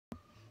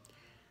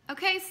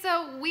Okay,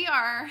 so we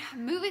are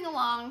moving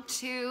along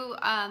to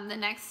the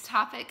next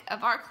topic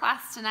of our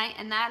class tonight,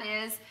 and that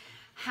is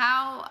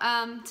how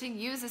to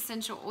use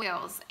essential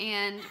oils.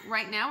 And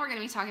right now we're going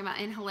to be talking about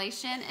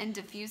inhalation and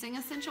diffusing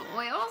essential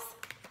oils.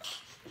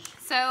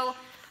 So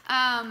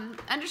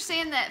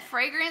understand that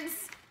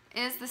fragrance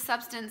is the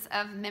substance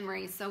of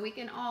memory. So we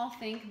can all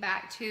think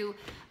back to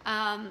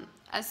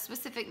a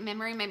specific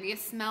memory, maybe a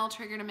smell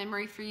triggered a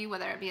memory for you,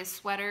 whether it be a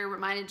sweater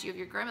reminded you of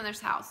your grandmother's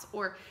house,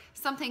 or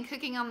something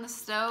cooking on the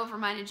stove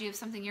reminded you of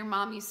something your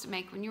mom used to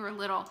make when you were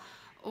little,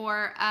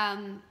 or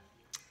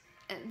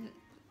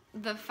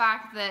the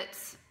fact that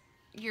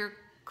your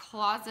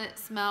closet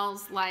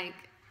smells like,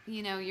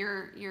 you know,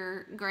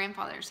 your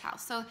grandfather's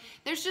house. So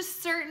there's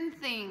just certain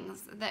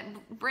things that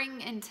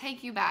bring and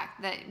take you back,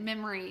 that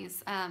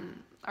memories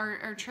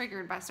are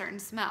triggered by certain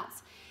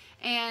smells.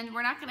 And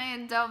we're not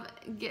going to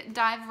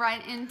dive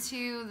right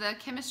into the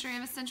chemistry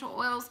of essential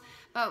oils,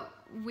 but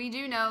we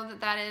do know that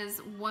that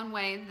is one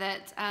way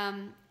that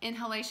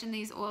inhalation,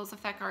 these oils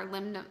affect our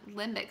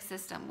limbic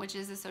system, which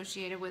is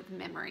associated with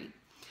memory.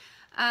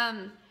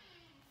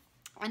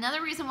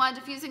 Another reason why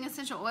diffusing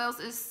essential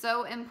oils is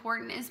so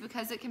important is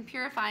because it can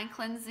purify and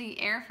cleanse the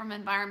air from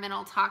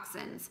environmental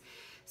toxins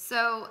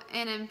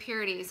and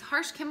impurities.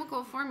 Harsh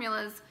chemical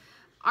formulas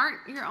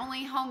aren't your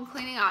only home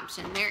cleaning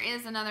option. There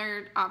is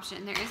another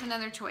option. There is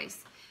another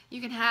choice.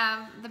 You can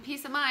have the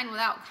peace of mind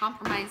without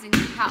compromising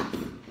your health,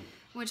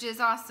 which is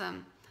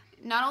awesome.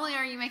 Not only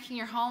are you making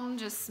your home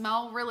just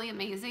smell really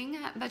amazing,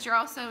 but you're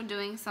also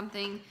doing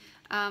something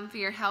for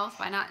your health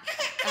by not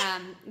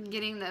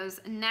getting those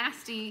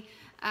nasty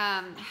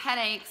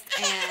headaches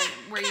and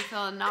where you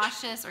feel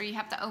nauseous or you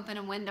have to open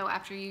a window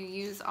after you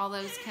use all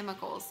those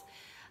chemicals.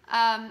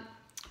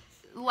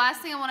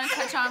 Last thing I want to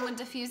touch on with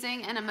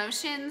diffusing and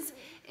emotions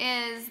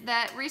is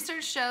that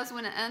research shows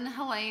when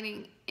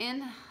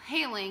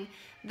inhaling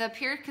the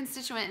pure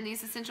constituent in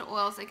these essential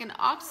oils, it can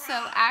also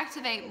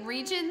activate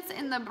regions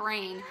in the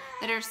brain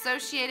that are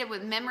associated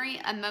with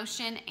memory,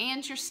 emotion,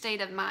 and your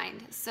state of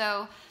mind.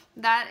 So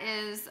that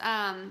is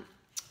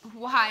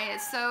why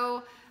it's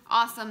so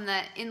awesome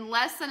that in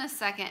less than a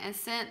second,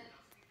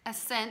 a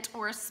scent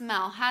or a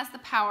smell has the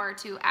power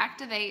to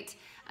activate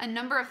a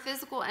number of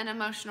physical and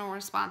emotional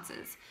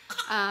responses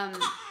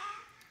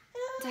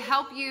to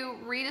help you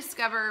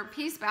rediscover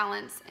peace,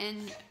 balance,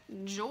 and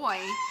joy.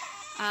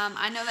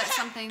 I know that's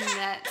something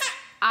that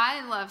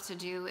I love to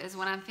do is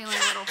when I'm feeling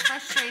a little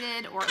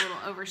frustrated or a little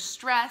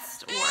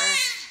overstressed,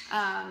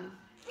 or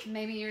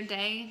maybe your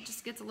day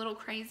just gets a little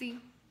crazy.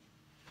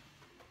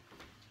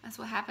 That's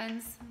what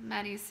happens.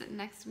 Maddie's sitting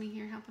next to me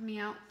here helping me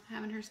out,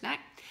 having her snack.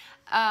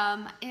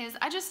 Is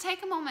I just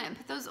take a moment and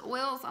put those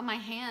oils on my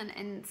hand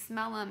and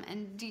smell them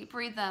and deep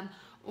breathe them,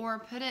 or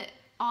put it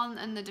on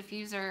in the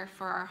diffuser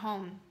for our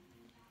home.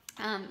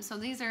 So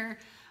these are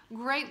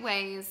great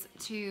ways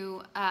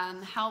to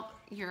help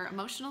your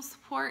emotional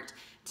support,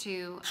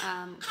 to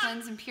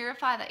cleanse and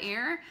purify the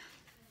air.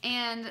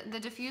 And the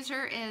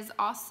diffuser is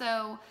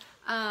also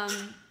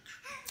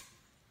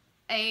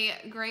a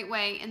great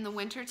way in the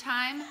winter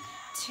time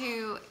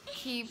to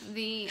keep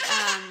the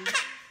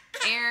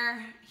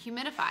air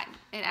humidified.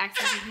 It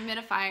acts as a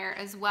humidifier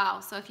as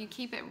well. So if you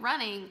keep it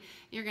running,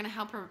 you're going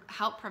to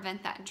help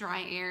prevent that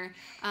dry air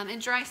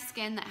and dry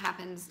skin that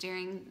happens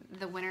during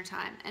the winter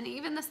time and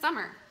even the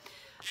summer.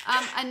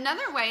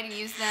 Another way to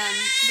use them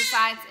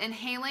besides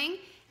inhaling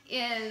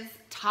is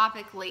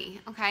topically.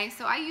 Okay,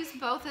 so I use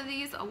both of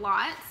these a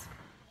lot,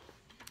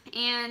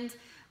 and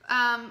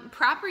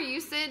proper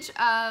usage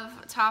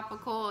of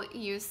topical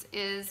use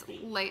is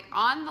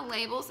on the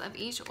labels of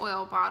each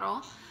oil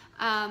bottle,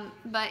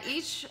 but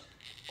each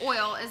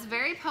oil is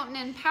very potent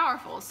and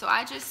powerful, so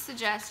I just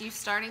suggest you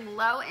starting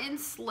low and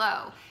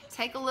slow.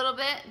 Take a little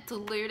bit,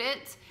 dilute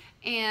it,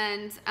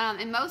 and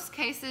in most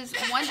cases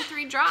 1 to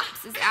 3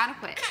 drops is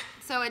adequate.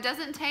 So it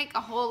doesn't take a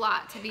whole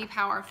lot to be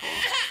powerful.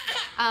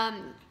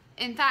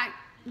 In fact,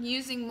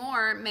 using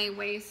more may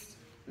waste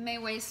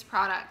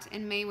product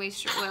and may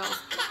waste your oils.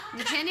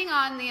 Depending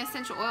on the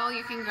essential oil,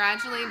 you can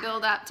gradually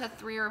build up to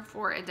 3 or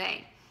 4 a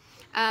day.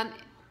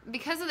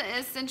 Because of the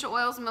essential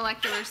oil's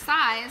molecular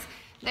size,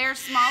 they're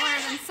smaller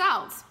than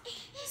cells,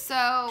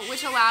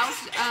 which allows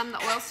the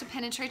oils to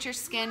penetrate your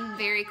skin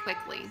very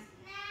quickly.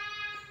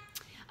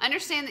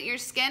 Understand that your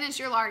skin is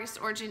your largest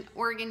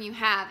organ you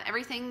have.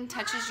 Everything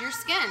touches your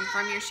skin,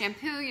 from your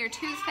shampoo, your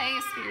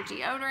toothpaste, your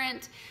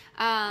deodorant,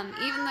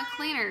 even the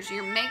cleaners,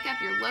 your makeup,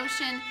 your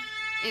lotion,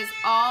 is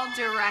all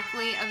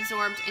directly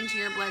absorbed into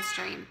your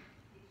bloodstream.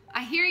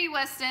 I hear you,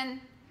 Weston.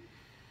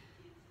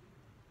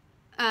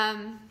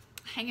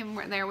 Hang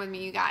in there with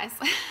me, you guys.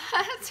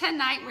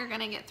 Tonight, we're going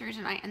to get through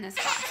tonight in this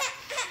class.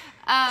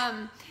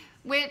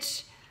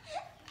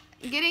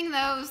 Getting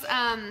those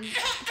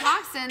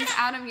toxins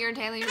out of your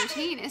daily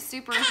routine is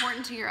super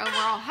important to your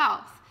overall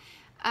health.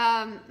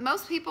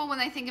 Most people, when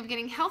they think of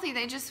getting healthy,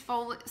 they just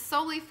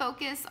solely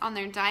focus on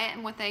their diet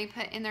and what they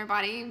put in their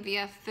body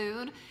via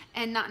food,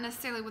 and not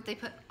necessarily what they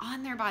put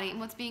on their body and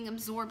what's being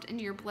absorbed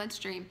into your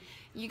bloodstream.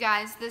 You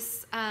guys,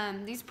 these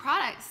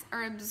products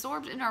are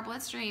absorbed into our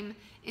bloodstream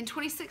in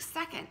 26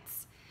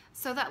 seconds.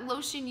 So that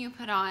lotion you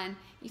put on,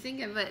 you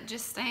think of it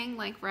just staying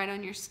like right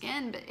on your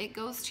skin, but it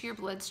goes to your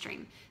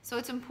bloodstream. So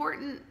it's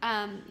important,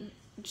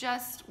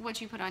 just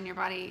what you put on your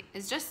body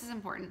is just as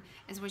important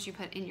as what you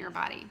put in your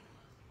body.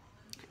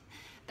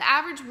 The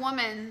average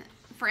woman,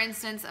 for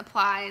instance,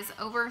 applies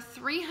over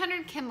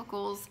 300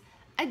 chemicals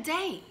a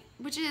day,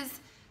 which is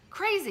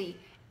crazy.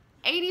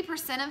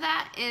 80% of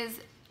that is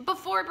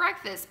before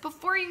breakfast,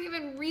 before you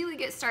even really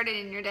get started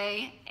in your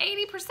day,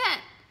 80%.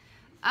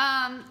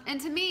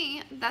 And to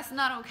me, that's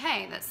not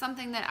okay. That's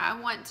something that I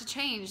want to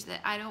change,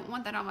 that I don't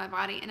want that on my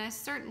body. And I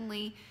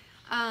certainly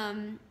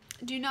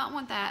do not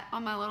want that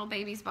on my little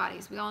babies'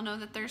 bodies. We all know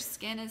that their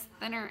skin is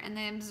thinner and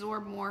they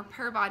absorb more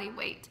per body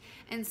weight.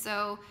 And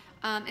so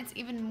it's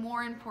even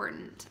more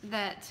important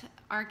that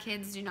our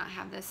kids do not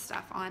have this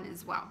stuff on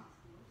as well.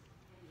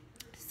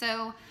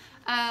 So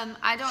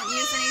I don't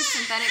use any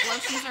synthetic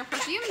lotions or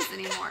perfumes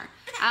anymore.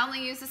 I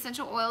only use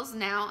essential oils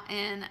now,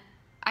 and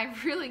I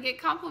really get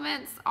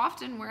compliments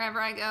often wherever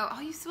I go. Oh,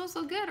 you smell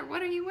so good, or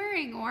what are you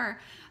wearing, or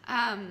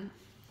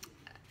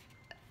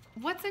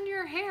what's in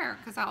your hair?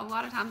 Because a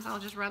lot of times I'll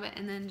just rub it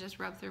and then just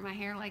rub through my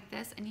hair like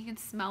this, and you can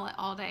smell it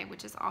all day,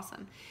 which is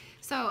awesome.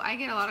 So I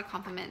get a lot of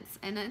compliments,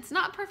 and it's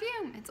not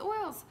perfume, it's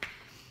oils.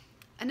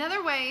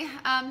 Another way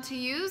to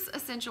use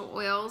essential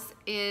oils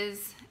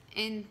is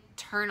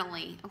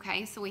internally,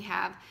 okay? So we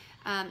have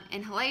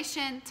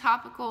inhalation,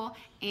 topical,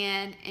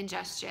 and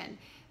ingestion.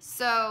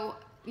 So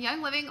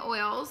Young Living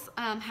Oils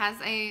has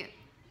a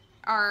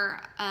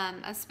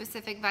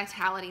specific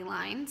vitality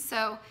line.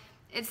 So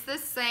it's the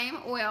same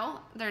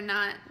oil. They're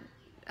not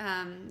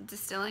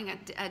distilling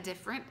a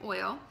different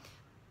oil.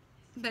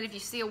 But if you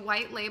see a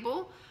white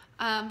label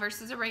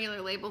versus a regular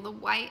label, the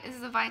white is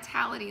the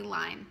vitality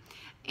line.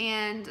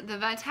 And the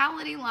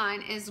vitality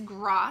line is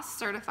GRAS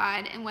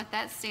certified, and what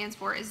that stands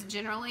for is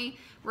generally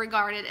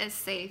regarded as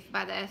safe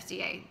by the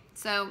FDA.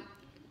 So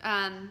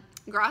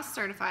GRAS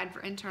certified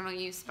for internal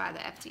use by the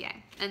FDA,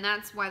 and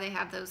that's why they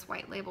have those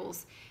white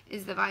labels,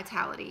 is the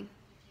vitality.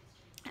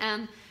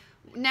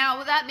 Now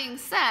with that being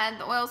said,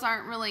 the oils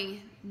aren't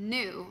really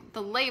new.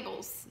 The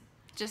labels,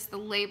 just the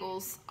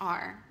labels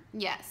are,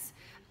 yes.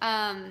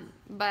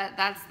 But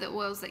that's the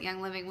oils that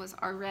Young Living was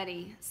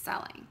already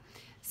selling.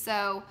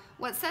 So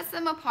what sets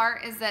them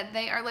apart is that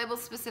they are labeled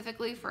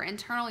specifically for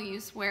internal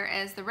use,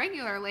 whereas the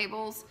regular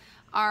labels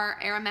are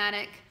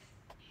aromatic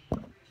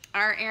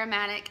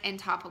and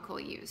topical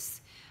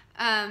use.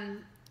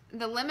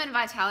 The lemon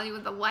vitality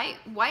with the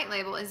white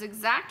label is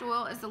exact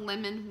oil as the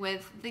lemon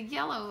with the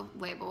yellow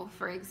label,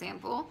 for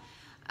example.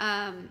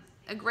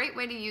 A great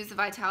way to use the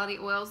vitality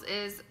oils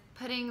is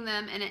putting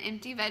them in an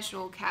empty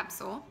vegetable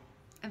capsule,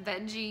 a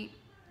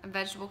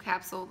vegetable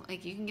capsule.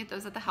 Like, you can get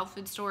those at the health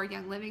food store.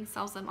 Young Living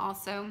sells them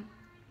also.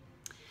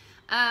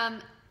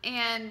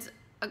 And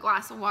a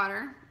glass of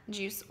water,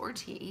 juice, or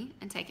tea,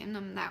 and taking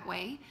them that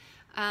way.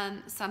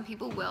 Some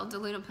people will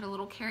dilute and put a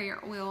little carrier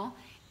oil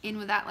in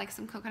with that, like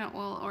some coconut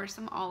oil or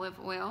some olive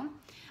oil.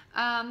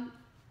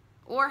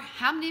 Or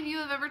how many of you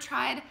have ever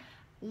tried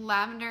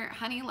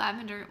honey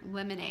lavender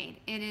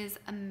lemonade? It is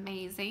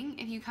amazing.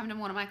 If you come to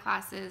one of my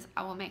classes,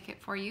 I will make it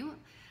for you.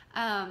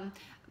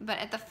 But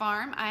at the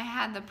farm, I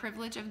had the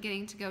privilege of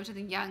getting to go to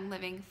the Young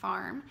Living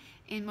farm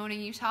in Mona,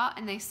 Utah,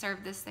 and they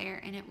served this there,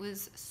 and it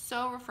was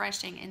so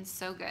refreshing and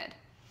so good.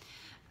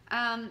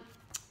 And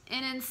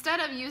instead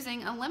of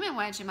using a lemon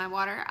wedge in my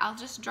water, I'll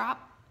just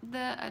drop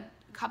a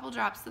couple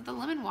drops of the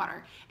lemon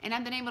water, and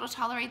I've been able to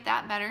tolerate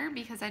that better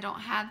because I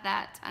don't have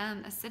that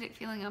acidic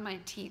feeling on my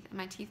teeth.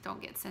 My teeth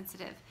don't get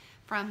sensitive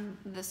from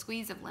the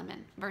squeeze of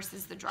lemon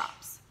versus the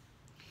drops.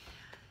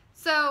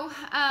 So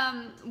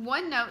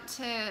one note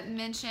to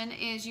mention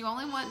is you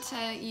only want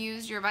to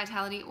use your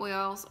vitality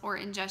oils or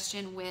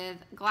ingestion with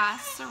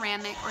glass,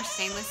 ceramic, or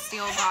stainless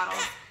steel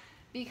bottles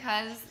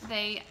because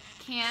they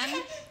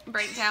can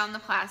break down the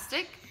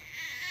plastic,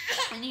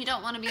 and you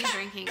don't want to be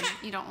drinking.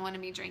 You don't want to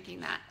be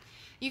drinking that.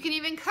 You can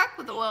even cook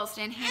with the oils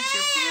to enhance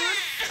your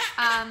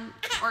food,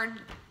 or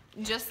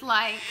just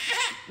like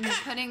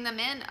putting them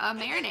in a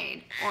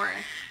marinade, or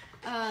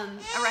a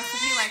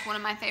recipe like one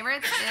of my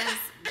favorites is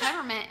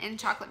peppermint and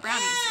chocolate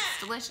brownies. It's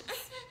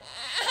delicious.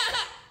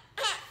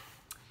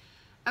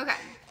 Okay,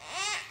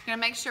 gonna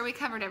make sure we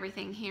covered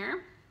everything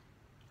here.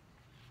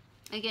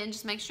 Again,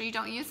 just make sure you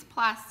don't use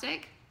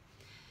plastic.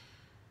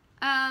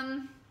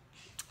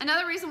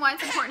 Another reason why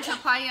it's important to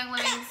apply Young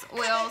Living's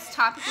oils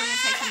topically and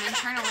take them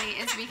internally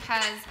is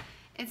because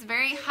it's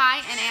very high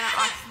in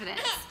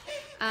antioxidants.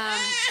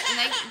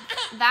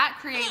 And that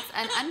creates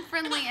an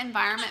unfriendly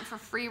environment for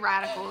free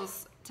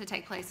radicals to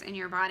take place in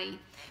your body.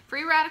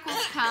 Free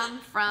radicals come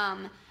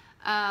from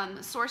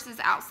sources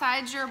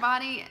outside your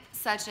body,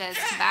 such as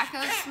tobacco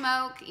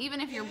smoke,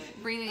 even if you're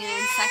breathing it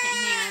in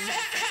secondhand,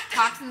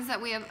 toxins that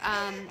we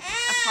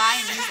apply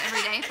and use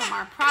every day from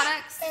our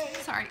products.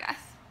 Sorry, guys.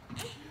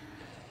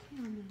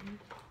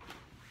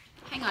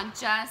 Hang on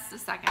just a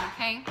second,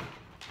 okay?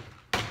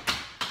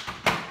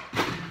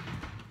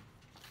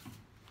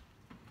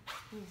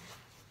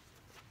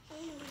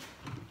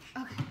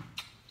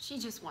 She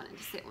just wanted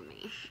to sit with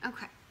me.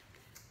 Okay,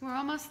 we're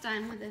almost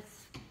done with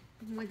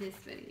this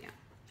video.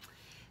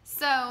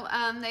 So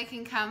they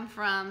can come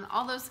from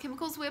all those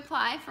chemicals we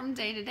apply from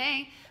day to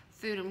day,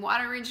 food and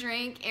water we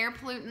drink, air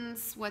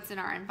pollutants, what's in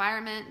our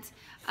environment.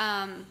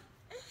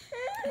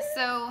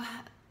 So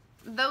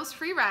those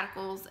free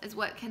radicals is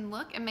what can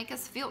look and make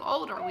us feel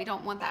older. We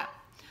don't want that,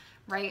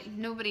 right?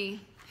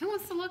 Who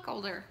wants to look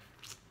older?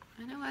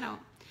 I know I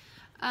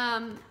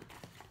don't.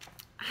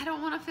 I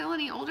don't want to feel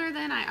any older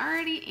than I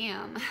already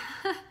am.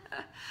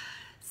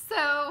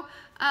 So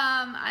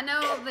I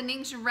know the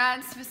Ningxia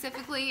Red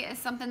specifically is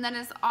something that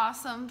is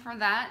awesome for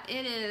that.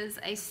 It is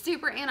a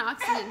super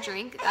antioxidant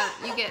drink.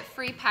 You get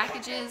free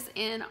packages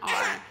in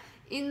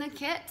the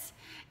kit,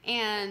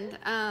 and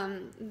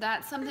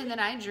that's something that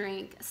I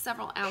drink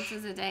several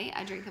ounces a day.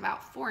 I drink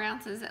about 4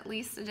 ounces at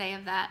least a day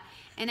of that,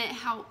 and it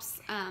helps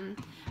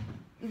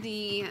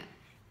the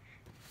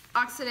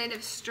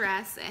oxidative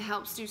stress. It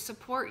helps to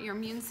support your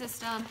immune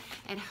system.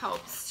 It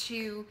helps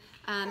to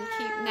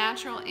keep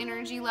natural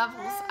energy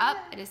levels up.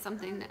 It is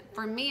something that,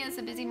 for me as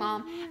a busy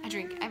mom, I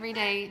drink every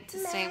day to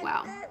stay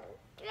well.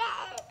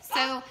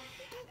 So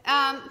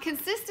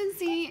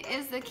consistency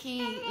is the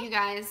key, you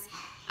guys.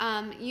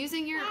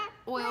 Using your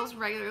oils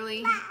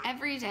regularly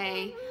every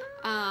day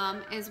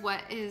is what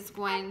is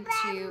going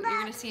to, you're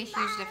going to see a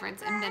huge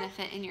difference and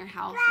benefit in your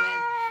health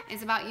with.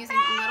 It's about using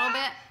a little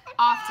bit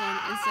often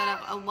instead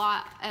of a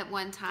lot at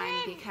one time,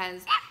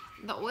 because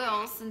the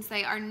oils, since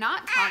they are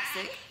not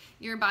toxic,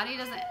 your body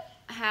doesn't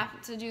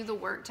have to do the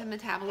work to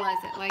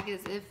metabolize it like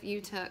as if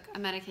you took a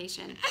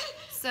medication.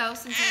 So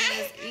since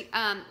it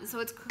is, so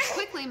it's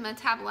quickly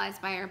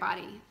metabolized by your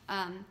body.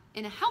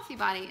 In a healthy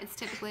body, it's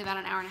typically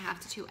about 1.5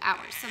 to 2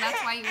 hours. So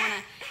that's why you want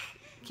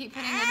to keep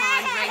putting them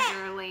on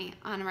regularly,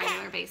 on a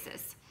regular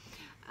basis.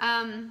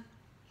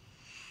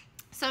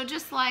 So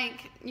just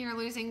like you're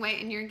losing weight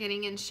and you're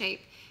getting in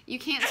shape, you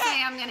can't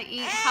say I'm going to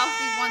eat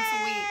healthy once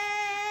a week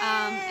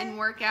and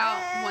work out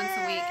once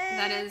a week.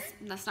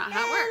 That's not how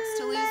it works.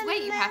 To lose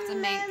weight, you have to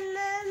make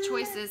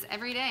choices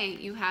every day.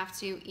 You have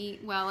to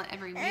eat well at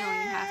every meal.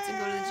 You have to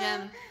go to the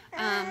gym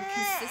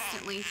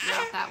consistently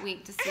throughout that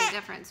week to see a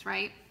difference,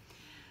 right?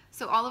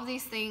 So all of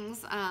these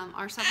things,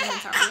 our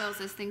supplements, our oils,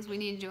 is things we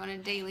need to do on a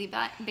daily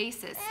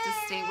basis to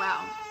stay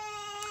well.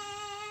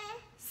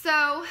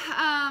 So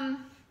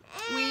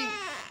we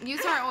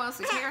use our oils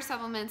to take our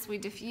supplements, we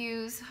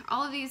diffuse.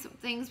 All of these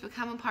things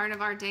become a part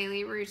of our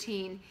daily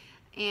routine,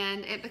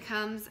 and it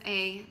becomes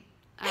a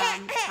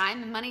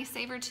time and money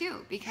saver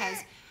too, because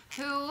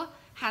who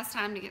has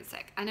time to get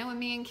sick? I know with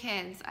me and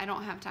kids, I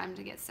don't have time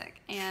to get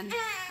sick, and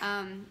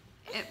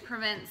it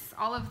prevents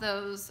all of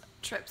those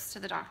trips to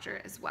the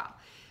doctor as well.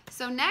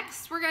 So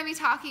next, we're going to be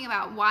talking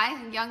about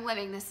why Young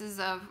Living. This is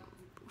a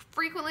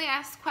frequently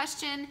asked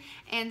question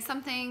and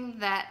something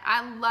that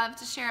I love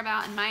to share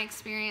about in my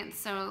experience,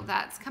 so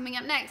that's coming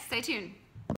up next. Stay tuned.